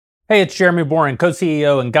Hey, it's Jeremy Boring,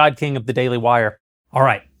 co-CEO and God King of the Daily Wire. All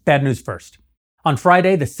right, bad news first. On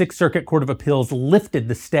Friday, the Sixth Circuit Court of Appeals lifted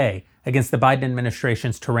the stay against the Biden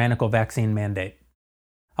administration's tyrannical vaccine mandate.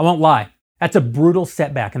 I won't lie, that's a brutal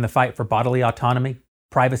setback in the fight for bodily autonomy,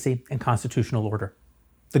 privacy, and constitutional order.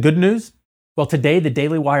 The good news? Well, today the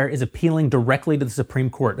Daily Wire is appealing directly to the Supreme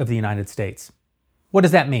Court of the United States. What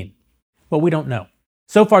does that mean? Well, we don't know.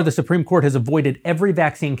 So far, the Supreme Court has avoided every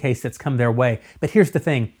vaccine case that's come their way. But here's the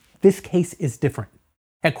thing, this case is different.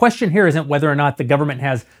 The question here isn't whether or not the government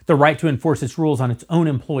has the right to enforce its rules on its own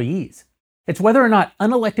employees. It's whether or not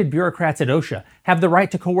unelected bureaucrats at OSHA have the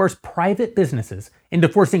right to coerce private businesses into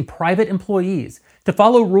forcing private employees to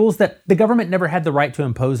follow rules that the government never had the right to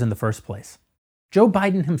impose in the first place. Joe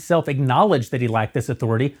Biden himself acknowledged that he lacked this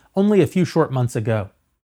authority only a few short months ago.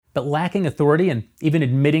 But lacking authority, and even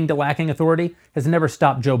admitting to lacking authority, has never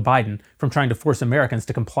stopped Joe Biden from trying to force Americans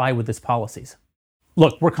to comply with his policies.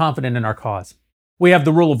 Look, we're confident in our cause. We have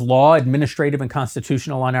the rule of law, administrative and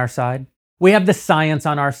constitutional, on our side. We have the science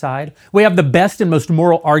on our side. We have the best and most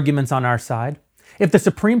moral arguments on our side. If the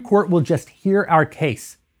Supreme Court will just hear our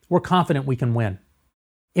case, we're confident we can win.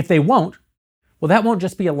 If they won't, well, that won't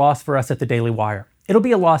just be a loss for us at the Daily Wire. It'll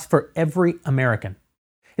be a loss for every American.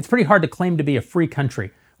 It's pretty hard to claim to be a free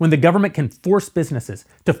country when the government can force businesses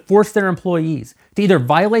to force their employees to either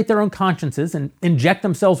violate their own consciences and inject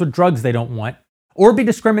themselves with drugs they don't want, or be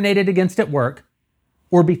discriminated against at work,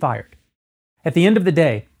 or be fired. At the end of the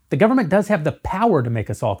day, the government does have the power to make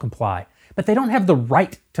us all comply, but they don't have the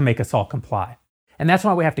right to make us all comply. And that's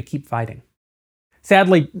why we have to keep fighting.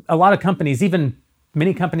 Sadly, a lot of companies, even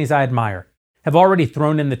many companies I admire, have already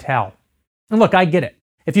thrown in the towel. And look, I get it.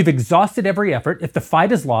 If you've exhausted every effort, if the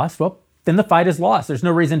fight is lost, well, then the fight is lost. There's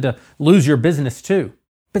no reason to lose your business too.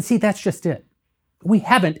 But see, that's just it. We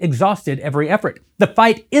haven't exhausted every effort. The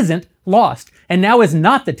fight isn't lost, and now is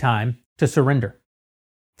not the time to surrender.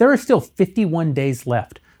 There are still 51 days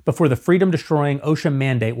left before the freedom-destroying OSHA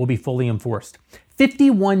mandate will be fully enforced.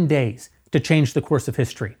 51 days to change the course of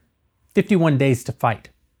history. 51 days to fight.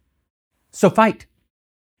 So fight.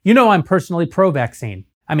 You know I'm personally pro-vaccine.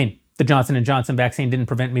 I mean, the Johnson & Johnson vaccine didn't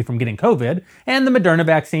prevent me from getting COVID, and the Moderna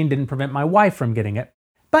vaccine didn't prevent my wife from getting it.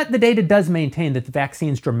 But the data does maintain that the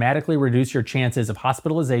vaccines dramatically reduce your chances of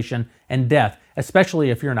hospitalization and death, especially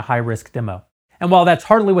if you're in a high-risk demo. And while that's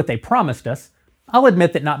hardly what they promised us, I'll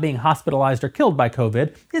admit that not being hospitalized or killed by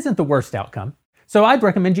COVID isn't the worst outcome. So I'd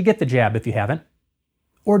recommend you get the jab if you haven't.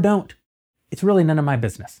 Or don't. It's really none of my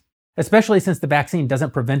business. Especially since the vaccine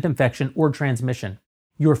doesn't prevent infection or transmission.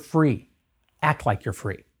 You're free. Act like you're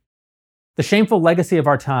free. The shameful legacy of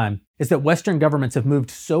our time is that Western governments have moved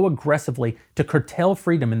so aggressively to curtail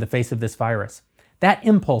freedom in the face of this virus. That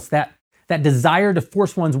impulse, that desire to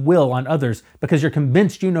force one's will on others because you're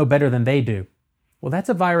convinced you know better than they do, well, that's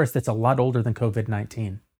a virus that's a lot older than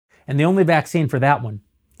COVID-19. And the only vaccine for that one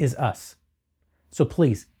is us. So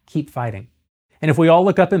please, keep fighting. And if we all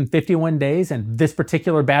look up in 51 days and this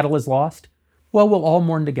particular battle is lost, well, we'll all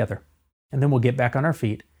mourn together. And then we'll get back on our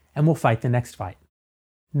feet and we'll fight the next fight.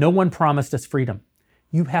 No one promised us freedom.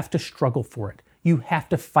 You have to struggle for it. You have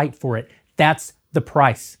to fight for it. That's the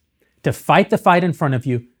price. To fight the fight in front of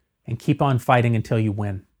you and keep on fighting until you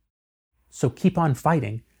win. So keep on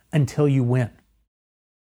fighting until you win.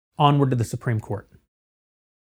 Onward to the Supreme Court.